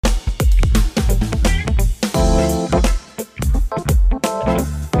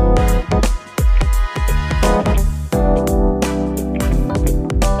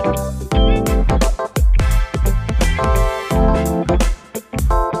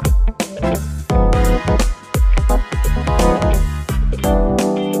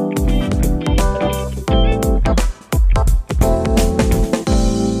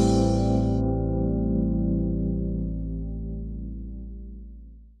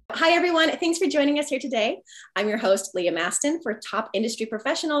Hi, everyone. Thanks for joining us here today. I'm your host, Leah Maston, for Top Industry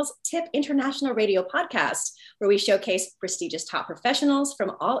Professionals Tip International Radio Podcast, where we showcase prestigious top professionals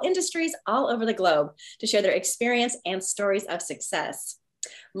from all industries all over the globe to share their experience and stories of success.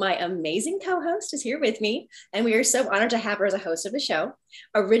 My amazing co-host is here with me, and we are so honored to have her as a host of the show.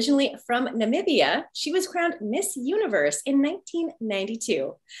 Originally from Namibia, she was crowned Miss Universe in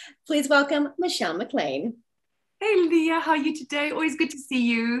 1992. Please welcome Michelle McLean. Hey, Leah, how are you today? Always good to see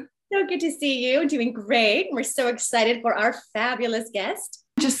you. So good to see you. Doing great. We're so excited for our fabulous guest.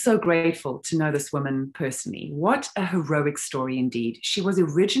 I'm just so grateful to know this woman personally. What a heroic story indeed. She was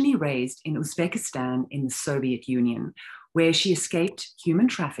originally raised in Uzbekistan in the Soviet Union, where she escaped human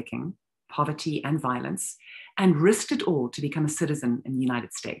trafficking, poverty, and violence, and risked it all to become a citizen in the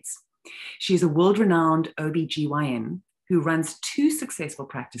United States. She is a world-renowned OBGYN who runs 2 successful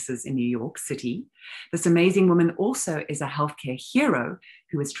practices in New York City. This amazing woman also is a healthcare hero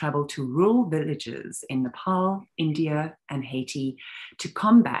who has traveled to rural villages in Nepal, India, and Haiti to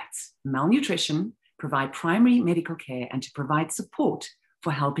combat malnutrition, provide primary medical care, and to provide support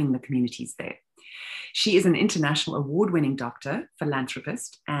for helping the communities there. She is an international award-winning doctor,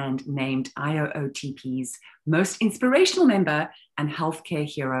 philanthropist, and named IAOTP's most inspirational member and healthcare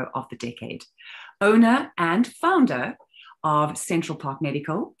hero of the decade. Owner and founder of Central Park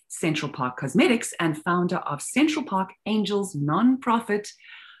Medical, Central Park Cosmetics, and founder of Central Park Angels nonprofit.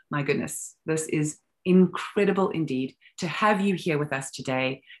 My goodness, this is incredible indeed to have you here with us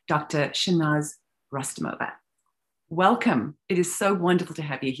today, Dr. Shahnoz Rustamova. Welcome. It is so wonderful to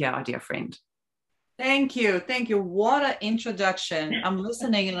have you here, our dear friend. Thank you. Thank you. What an introduction. I'm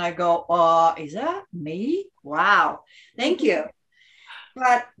listening and I go, is that me? Wow. Thank you.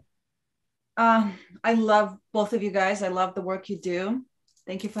 But I love both of you guys. I love the work you do.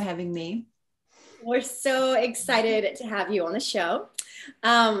 Thank you for having me. We're so excited to have you on the show.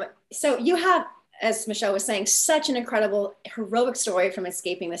 So you have, as Michelle was saying, such an incredible, heroic story from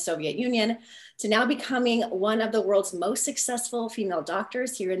escaping the Soviet Union to now becoming one of the world's most successful female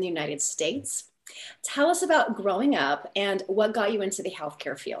doctors here in the United States. Tell us about growing up and what got you into the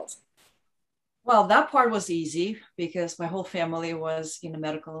healthcare field. Well, that part was easy because my whole family was in the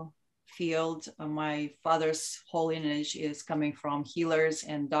medical field. My father's whole lineage is coming from healers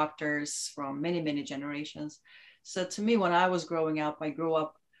and doctors from many, many generations. So to me, when I was growing up, I grew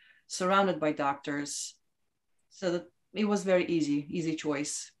up surrounded by doctors. So that it was very easy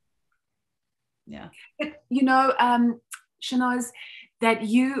choice. Yeah. But, Shahnoz, that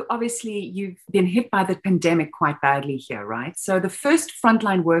you've been hit by the pandemic quite badly here, right? So the first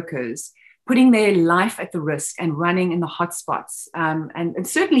frontline workers putting their life at the risk and running in the hotspots. And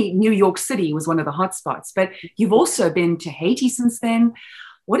certainly New York City was one of the hotspots, but you've also been to Haiti since then.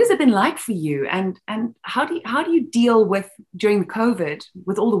 What has it been like for you? And how do you deal with, during the COVID,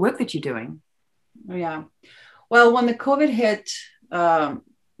 with all the work that you're doing? Yeah. Well, when the COVID hit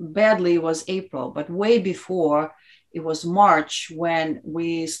badly was April, but way before, it was March when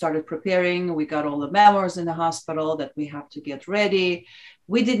we started preparing. We got all the memos in the hospital that we have to get ready.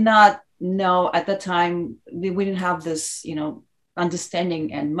 We did not know at that time, we didn't have this,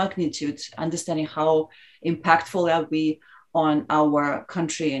 understanding and magnitude, understanding how impactful that would be on our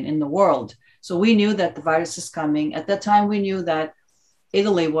country and in the world. So we knew that the virus is coming. At that time, we knew that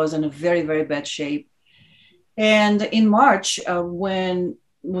Italy was in a very, very bad shape. And in March, when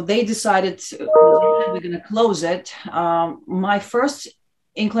they decided we're going to close it, my first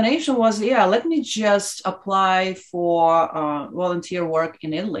inclination was, let me just apply for volunteer work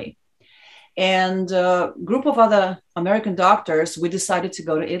in Italy. And a group of other American doctors, we decided to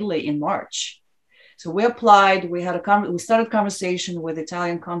go to Italy in March. So we applied, we started conversation with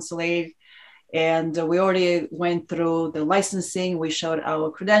Italian consulate, and we already went through the licensing. We showed our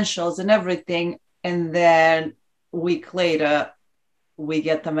credentials and everything. And then a week later, we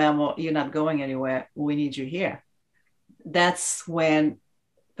get the memo, you're not going anywhere. We need you here. That's when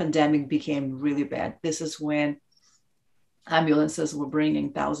pandemic became really bad. This is when ambulances were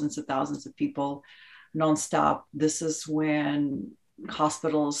bringing thousands of people nonstop. This is when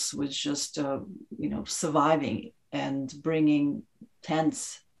hospitals was just, surviving and bringing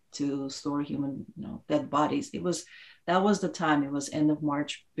tents to store human, dead bodies. That was the time. It was end of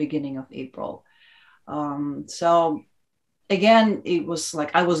March, beginning of April. So again, it was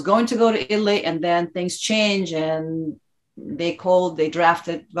like I was going to go to Italy, and then things changed, and they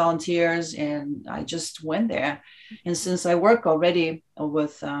drafted volunteers, and I just went there. And since I work already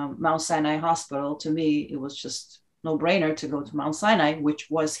with Mount Sinai Hospital, to me, it was just no brainer to go to Mount Sinai, which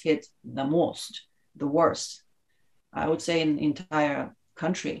was hit the worst, I would say, in the entire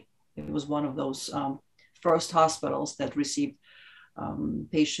country. It was one of those first hospitals that received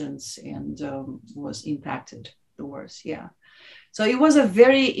patients and was impacted the worst. Yeah. So it was a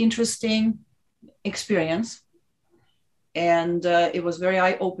very interesting experience. And it was very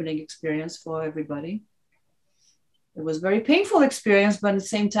eye-opening experience for everybody. It was very painful experience, but at the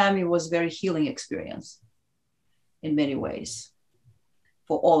same time, it was very healing experience in many ways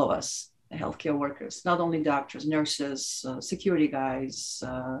for all of us, the healthcare workers, not only doctors, nurses, security guys,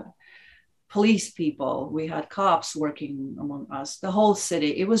 police people. We had cops working among us, the whole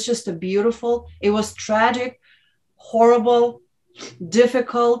city. It was just it was tragic, horrible,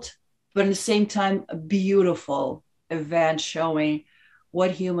 difficult, but at the same time, a beautiful event showing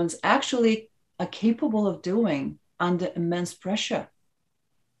what humans actually are capable of doing under immense pressure,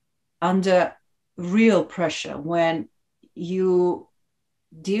 under real pressure, when you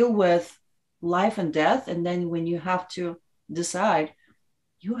deal with life and death. And then when you have to decide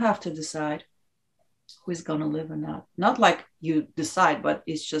who is going to live or not. Not like you decide, but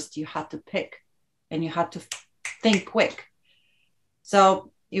it's just you have to pick and you have to think quick.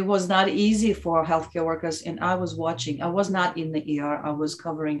 So it was not easy for healthcare workers. And I was not in the ER. I was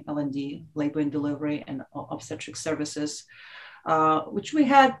covering L&D, labor and delivery, and obstetric services, which we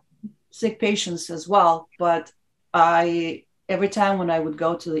had sick patients as well. But every time when I would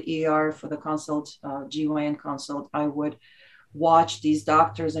go to the ER for the consult, GYN consult, I would watch these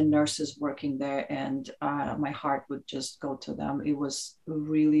doctors and nurses working there, and my heart would just go to them. It was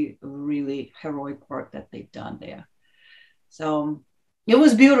really, really heroic work that they've done there. So it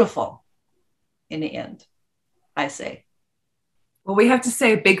was beautiful in the end, I say. Well, we have to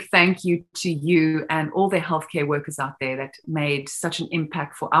say a big thank you to you and all the healthcare workers out there that made such an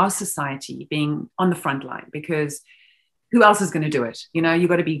impact for our society, being on the front line, because who else is going to do it? You know, you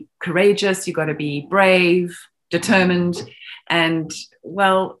got to be courageous, you got to be brave, determined, and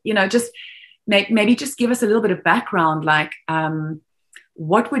well, you know, just maybe just give us a little bit of background, like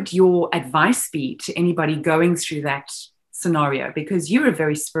what would your advice be to anybody going through that scenario? Because you're a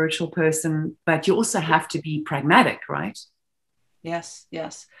very spiritual person, but you also have to be pragmatic, right? Yes.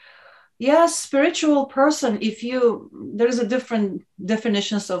 Spiritual person. There's a different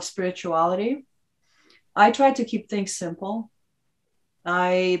definitions of spirituality. I try to keep things simple.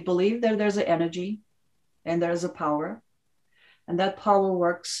 I believe that there's an energy and there's a power, and that power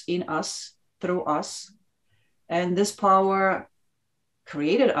works in us, through us. And this power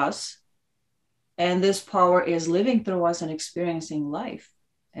created us. And this power is living through us and experiencing life.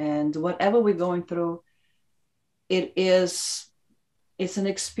 And whatever we're going through, it's an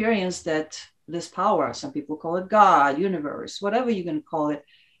experience that this power, some people call it God, universe, whatever you're going to call it,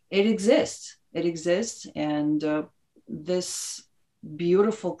 it exists. It exists. And this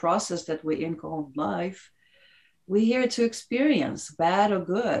beautiful process that we call life, we're here to experience, bad or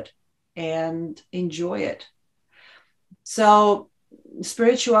good, and enjoy it. So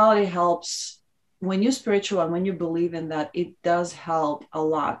spirituality helps. When you're spiritual and when you believe in that, it does help a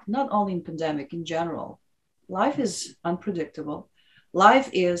lot, not only in pandemic, in general. Life is unpredictable.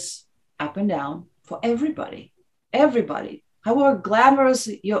 Life is up and down for everybody. However glamorous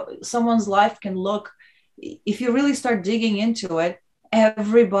someone's life can look, if you really start digging into it,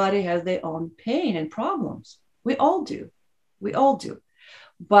 everybody has their own pain and problems. We all do.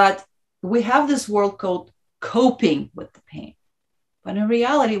 But we have this word called coping with the pain. But in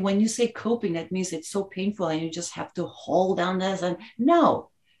reality, when you say coping, that means it's so painful and you just have to hold down this. And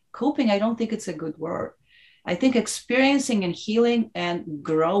no, coping, I don't think it's a good word. I think experiencing and healing and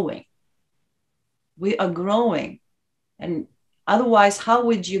growing. We are growing. And otherwise, how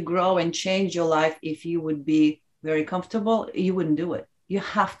would you grow and change your life if you would be very comfortable? You wouldn't do it. You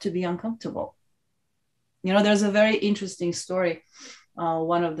have to be uncomfortable. You know, there's a very interesting story.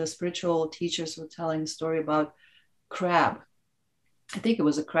 One of the spiritual teachers was telling a story about crab. I think it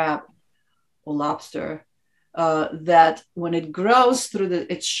was a crab or lobster, that when it grows through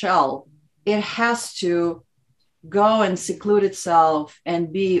its shell, it has to go and seclude itself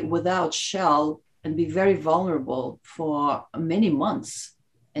and be without shell and be very vulnerable for many months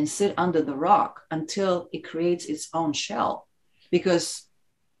and sit under the rock until it creates its own shell, because,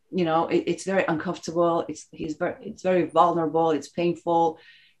 you know, it's very uncomfortable. It's very vulnerable. It's painful.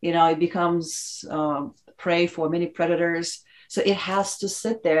 You know, it becomes prey for many predators. So it has to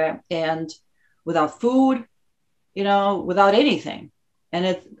sit there and without food, you know, without anything.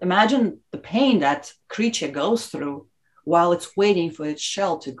 And imagine the pain that creature goes through while it's waiting for its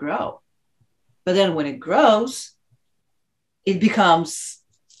shell to grow. But then when it grows, it becomes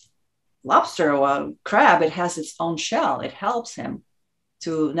lobster or crab. It has its own shell. It helps him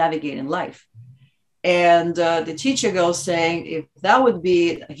to navigate in life. And the teacher goes saying, if that would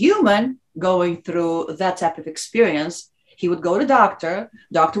be a human going through that type of experience, He would go to doctor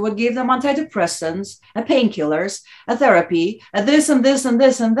would give them antidepressants, painkillers, a therapy, this and this and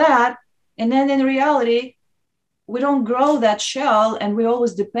this and that. And then in reality, we don't grow that shell and we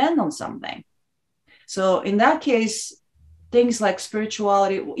always depend on something. So in that case, things like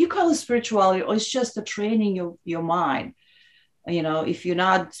spirituality, you call it spirituality, or it's just a training of your mind. You know, if you're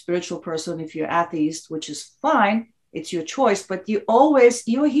not a spiritual person, if you're atheist, which is fine, it's your choice, but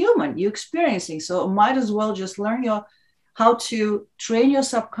you're human, you're experiencing. So might as well just learn how to train your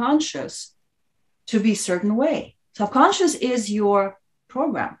subconscious to be a certain way. Subconscious is your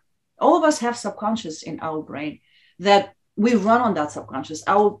program. All of us have subconscious in our brain that we run on that subconscious.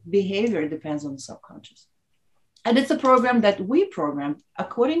 Our behavior depends on the subconscious. And it's a program that we program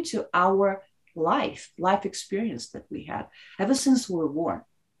according to our life experience that we had ever since we were born.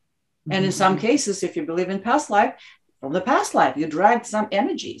 Mm-hmm. And in some cases, if you believe in past life, from the past life, you dragged some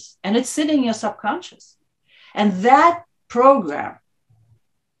energies and it's sitting in your subconscious. And that program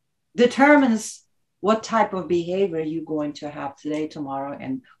determines what type of behavior you're going to have today, tomorrow,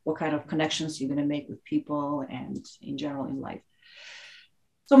 and what kind of connections you're going to make with people and in general in life.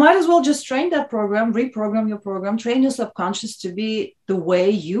 So might as well just train that program, reprogram your program, train your subconscious to be the way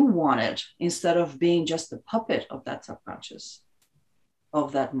you want it instead of being just a puppet of that subconscious,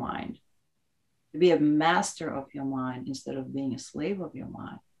 of that mind. To be a master of your mind instead of being a slave of your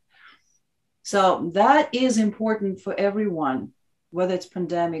mind. So that is important for everyone, whether it's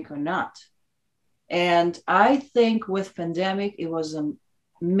pandemic or not. And I think with pandemic, it was a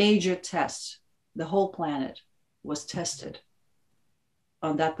major test. The whole planet was tested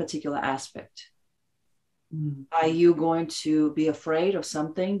on that particular aspect. Mm. Are you going to be afraid of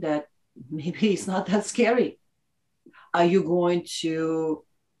something that maybe it's not that scary? Are you going to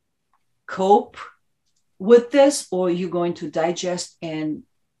cope with this, or are you going to digest and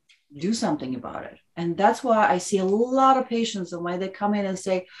do something about it? And that's why I see a lot of patients, and when they come in and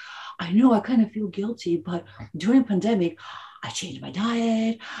say, I know I kind of feel guilty, but during pandemic, I changed my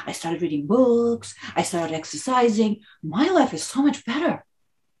diet. I started reading books. I started exercising. My life is so much better.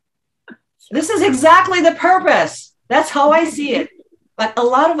 This is exactly the purpose. That's how I see it. But a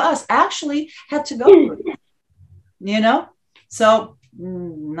lot of us actually had to go through it, you know? So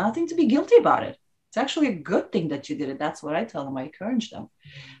nothing to be guilty about it. It's actually a good thing that you did it. That's what I tell them. I encourage them.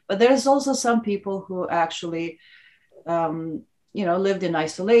 But there's also some people who actually, lived in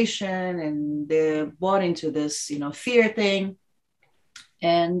isolation and they bought into this, fear thing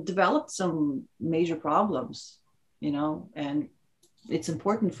and developed some major problems, and it's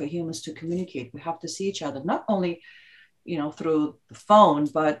important for humans to communicate. We have to see each other, not only, through the phone,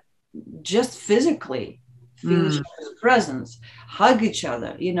 but just physically. Feel each other's presence, hug each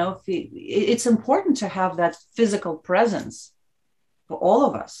other. It's important to have that physical presence for all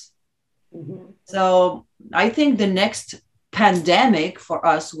of us. Mm-hmm. So I think the next pandemic for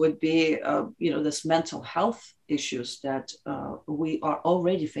us would be, this mental health issues that we are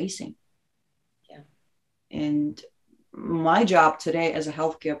already facing. Yeah. And my job today as a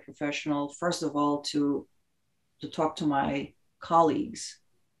healthcare professional, first of all, to talk to my colleagues,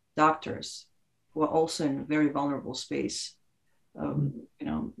 doctors, who are also in a very vulnerable space.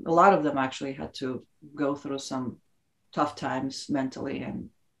 A lot of them actually had to go through some tough times mentally and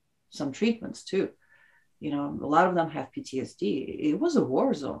some treatments too. A lot of them have PTSD. It was a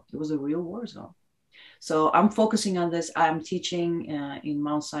war zone. It was a real war zone. So I'm focusing on this. I'm teaching in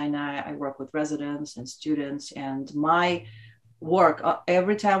Mount Sinai. I work with residents and students, and my work,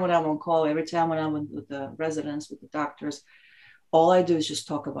 every time when I'm on call, every time when I'm with the residents, with the doctors, all I do is just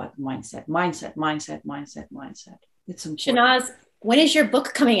talk about mindset. It's important. Shahnoz, when is your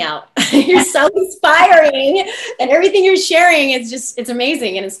book coming out? You're so inspiring, and everything you're sharing is it's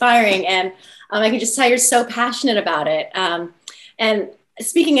amazing and inspiring. And I can just tell you're so passionate about it. And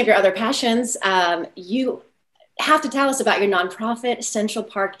speaking of your other passions, you have to tell us about your nonprofit, Central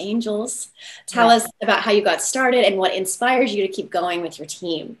Park Angels. Tell us about how you got started and what inspires you to keep going with your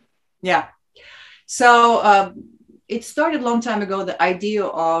team. Yeah. So it started a long time ago. The idea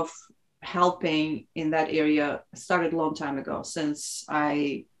of helping in that area started a long time ago, since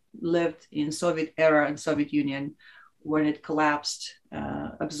I lived in Soviet era and Soviet Union when it collapsed,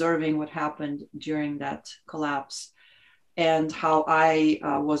 observing what happened during that collapse, and how I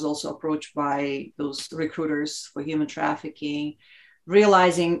was also approached by those recruiters for human trafficking,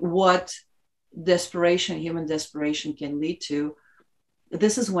 realizing what human desperation can lead to.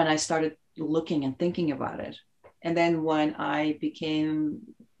 This is when I started looking and thinking about it. And then when I became,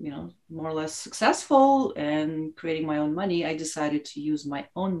 more or less successful and creating my own money, I decided to use my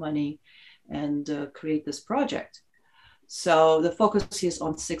own money and create this project. So the focus is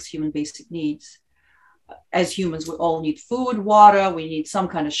on 6 human basic needs. as humans, we all need food, water, we need some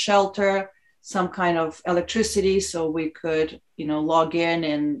kind of shelter, some kind of electricity, so we could, log in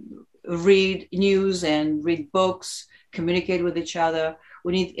and read news and read books, communicate with each other.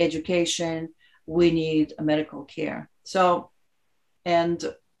 We need education, we need medical care. So, and,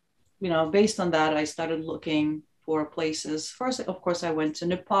 based on that, I started looking for places. First, of course, I went to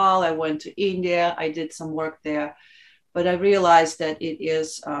Nepal, I went to India, I did some work there. But I realized that it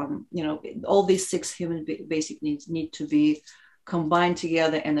is, all these 6 human basic needs need to be combined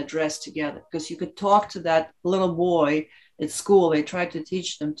together and addressed together. Because you could talk to that little boy at school, they tried to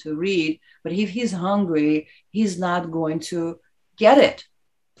teach them to read, but if he's hungry, he's not going to get it.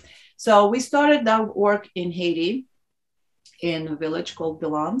 So we started that work in Haiti, in a village called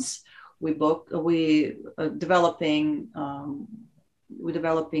Bilance. We're developing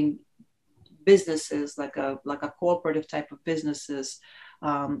businesses, like a cooperative type of businesses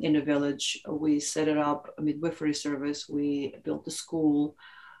in the village. We set it up a midwifery service. We built a school.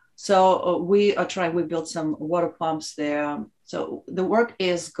 So we built some water pumps there. So the work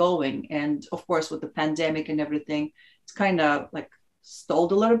is going. And of course, with the pandemic and everything, it's kind of like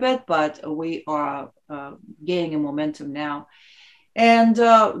stalled a little bit, but we are gaining a momentum now. And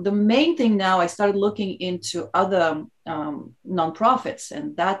the main thing now, I started looking into other nonprofits,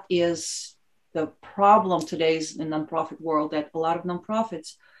 and that is the problem today's in nonprofit world, that a lot of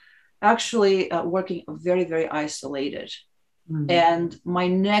nonprofits actually working very, very isolated. Mm-hmm. And my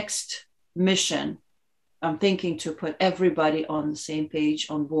next mission, I'm thinking to put everybody on the same page,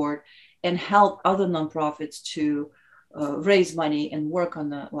 on board, and help other nonprofits to raise money and work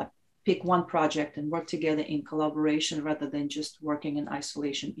on pick one project and work together in collaboration rather than just working in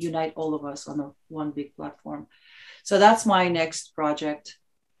isolation. Unite all of us on one big platform. So that's my next project.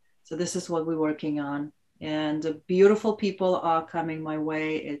 So this is what we're working on. And beautiful people are coming my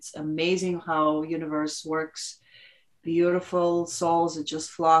way. It's amazing how universe works. Beautiful souls are just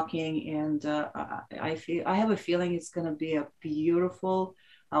flocking. And I have a feeling it's going to be a beautiful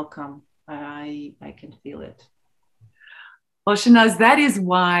outcome. I can feel it. Well, Shahnoz, that is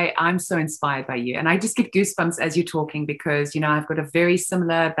why I'm so inspired by you. And I just get goosebumps as you're talking because, I've got a very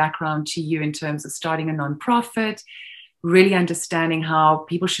similar background to you in terms of starting a nonprofit, really understanding how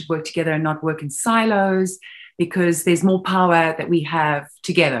people should work together and not work in silos, because there's more power that we have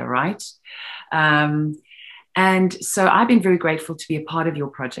together, right? And so I've been very grateful to be a part of your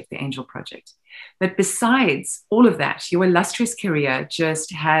project, the Angel Project. But besides all of that, your illustrious career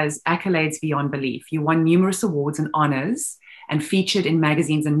just has accolades beyond belief. You won numerous awards and honors and featured in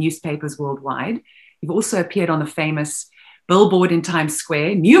magazines and newspapers worldwide. You've also appeared on the famous billboard in Times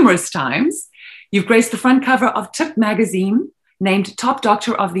Square numerous times. You've graced the front cover of Tip magazine, named Top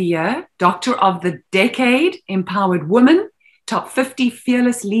Doctor of the Year, Doctor of the Decade, Empowered Woman, Top 50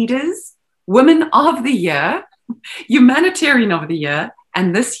 Fearless Leaders, Women of the Year, Humanitarian of the Year,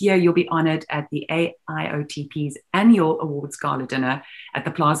 and this year you'll be honored at the IAOTP's annual awards gala dinner at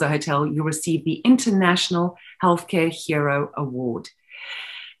the Plaza Hotel. You'll receive the International Healthcare Hero Award.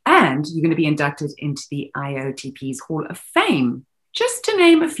 And you're going to be inducted into the IAOTP's Hall of Fame, just to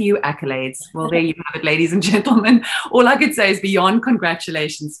name a few accolades. Well, there you have it, ladies and gentlemen. All I could say is beyond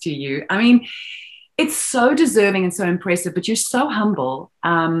congratulations to you. I mean, it's so deserving and so impressive, but you're so humble.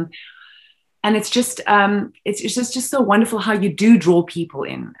 And it's just so wonderful how you do draw people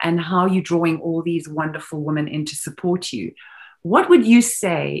in and how you're drawing all these wonderful women in to support you. What would you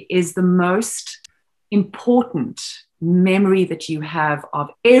say is the most important memory that you have of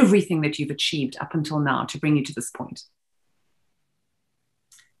everything that you've achieved up until now to bring you to this point?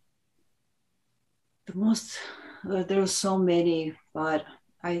 There are so many, but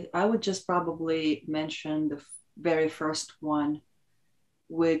I would just probably mention the very first one,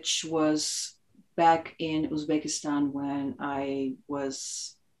 which was back in Uzbekistan when I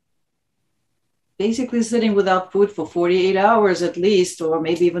was basically sitting without food for 48 hours at least, or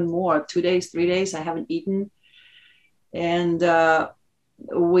maybe even more, 2 days, 3 days, I haven't eaten. And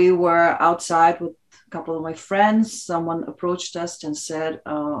we were outside with a couple of my friends. Someone approached us and said,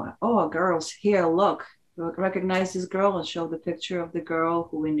 oh, girls, here, look, recognize this girl, and showed the picture of the girl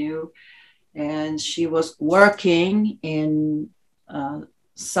who we knew. And she was working in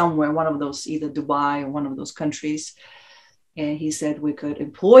somewhere, one of those, either Dubai or one of those countries. And he said, we could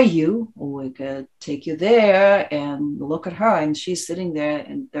employ you, or we could take you there and look at her. And she's sitting there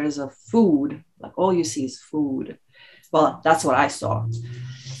and there's a food, like all you see is food. Well, that's what I saw.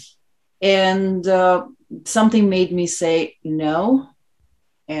 And something made me say no.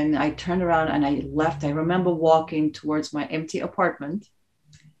 And I turned around and I left. I remember walking towards my empty apartment.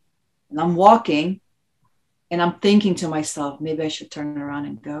 And I'm walking and I'm thinking to myself, maybe I should turn around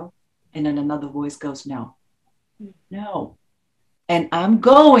and go. And then another voice goes, no, no. And I'm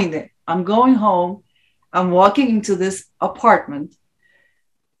going there. I'm going home. I'm walking into this apartment.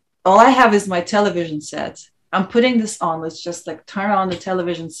 All I have is my television set. I'm putting this on. Let's just like turn on the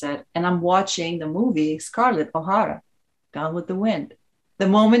television set. And I'm watching the movie Scarlett O'Hara, Gone with the Wind. The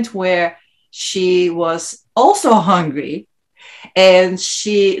moment where she was also hungry and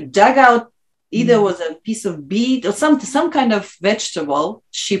she dug out, either was a piece of beet or some kind of vegetable.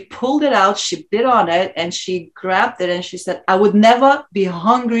 She pulled it out, she bit on it, and she grabbed it and she said, I would never be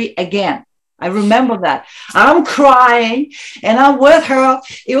hungry again. I remember that. I'm crying and I'm with her.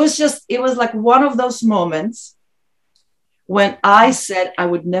 It was like one of those moments when I said I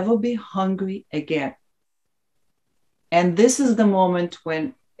would never be hungry again. And this is the moment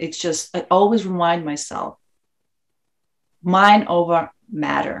when I always remind myself, mind over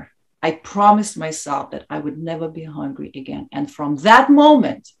matter. I promised myself that I would never be hungry again. And from that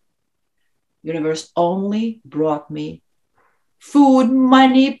moment, universe only brought me food,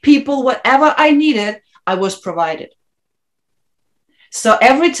 money, people, whatever I needed, I was provided. So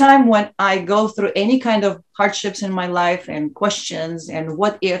every time when I go through any kind of hardships in my life and questions and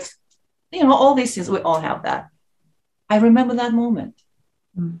what if, all these things, we all have that. I remember that moment.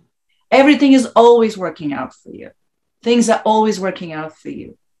 Mm. Everything is always working out for you. Things are always working out for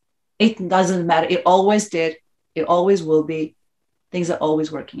you. It doesn't matter. It always did. It always will be. Things are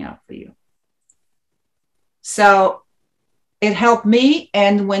always working out for you. So it helped me.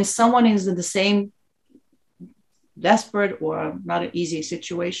 And when someone is in the same desperate or not an easy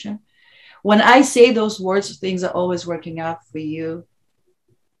situation, when I say those words, things are always working out for you,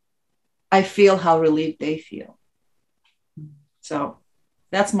 I feel how relieved they feel. So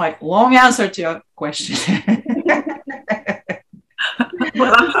that's my long answer to your question.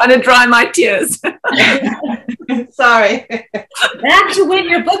 Well, I'm trying to dry my tears. Sorry. Back to when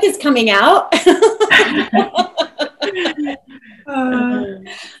your book is coming out.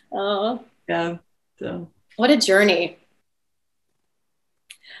 Yeah. So. What a journey.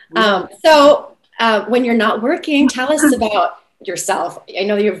 When you're not working, tell us about yourself. I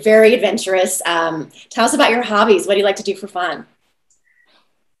know you're very adventurous. Tell us about your hobbies. What do you like to do for fun?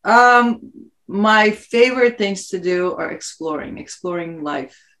 My favorite things to do are exploring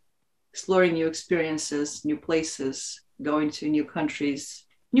life, exploring new experiences, new places, going to new countries,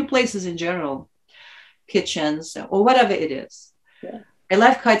 new places in general, kitchens, or whatever it is. Yeah. I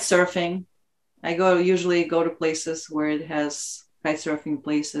love kite surfing. I usually go to places where it has kite surfing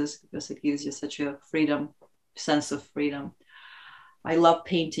places because it gives you such a sense of freedom. I love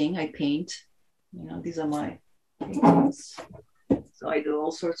painting. I paint. These are my paintings. So I do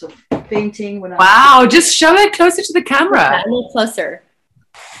all sorts of painting. Wow, just show it closer to the camera. A little closer.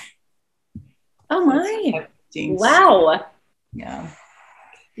 Oh my. Wow. Yeah.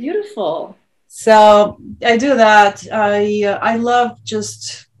 Beautiful. So I do that. I love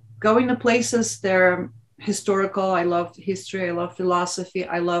just going to places. They're historical. I love history. I love philosophy.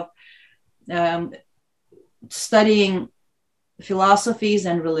 I love studying philosophies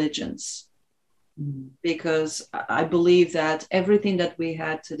and religions. Because I believe that everything that we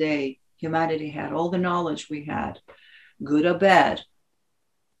had today, humanity had, all the knowledge we had, good or bad,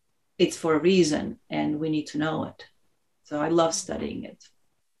 it's for a reason and we need to know it. So I love studying it.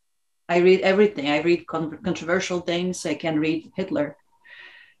 I read everything. I read controversial things. I can read Hitler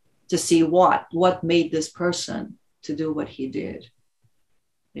to see what made this person to do what he did.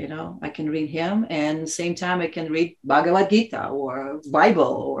 I can read him, and same time I can read Bhagavad Gita or Bible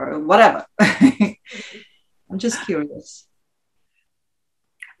or whatever. I'm just curious.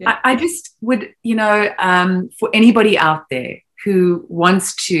 Yeah. I just would, for anybody out there who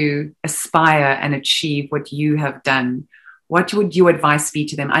wants to aspire and achieve what you have done, what would your advice be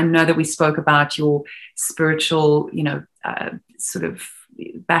to them? I know that we spoke about your spiritual, sort of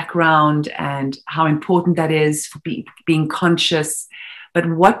background and how important that is for being conscious. But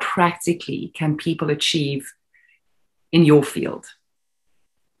what practically can people achieve in your field?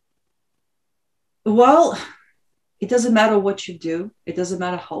 Well, it doesn't matter what you do. It doesn't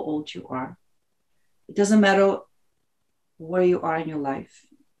matter how old you are. It doesn't matter where you are in your life.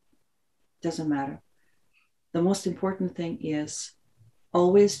 It doesn't matter. The most important thing is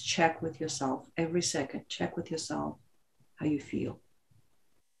always check with yourself. Every second, check with yourself how you feel.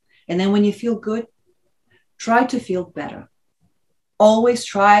 And then when you feel good, try to feel better. Always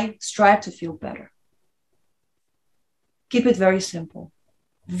strive to feel better. Keep it very simple.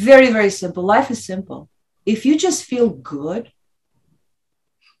 Very, very simple. Life is simple. If you just feel good,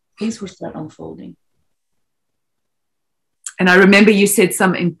 things will start unfolding. And I remember you said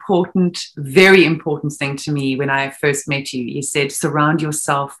some important, very important thing to me when I first met you. You said, surround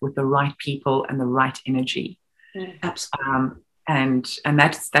yourself with the right people and the right energy. Absolutely. And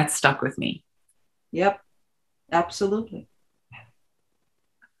that's stuck with me. Yep, absolutely.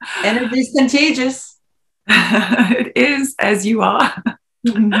 Energy is contagious. It is, as you are.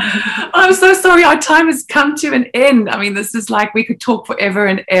 I'm so sorry. Our time has come to an end. I mean, this is like we could talk forever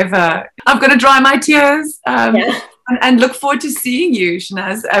and ever. I'm going to dry my tears and look forward to seeing you,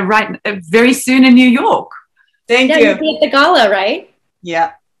 Shahnoz, very soon in New York. Thank you. You'll be at the gala, right?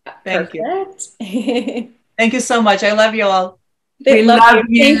 Yeah. Thank you. you. Thank you so much. I love you all. We love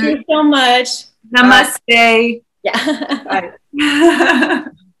you. Thank you so much. Namaste. Yeah. Bye.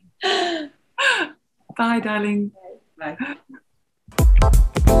 Bye, darling. Bye.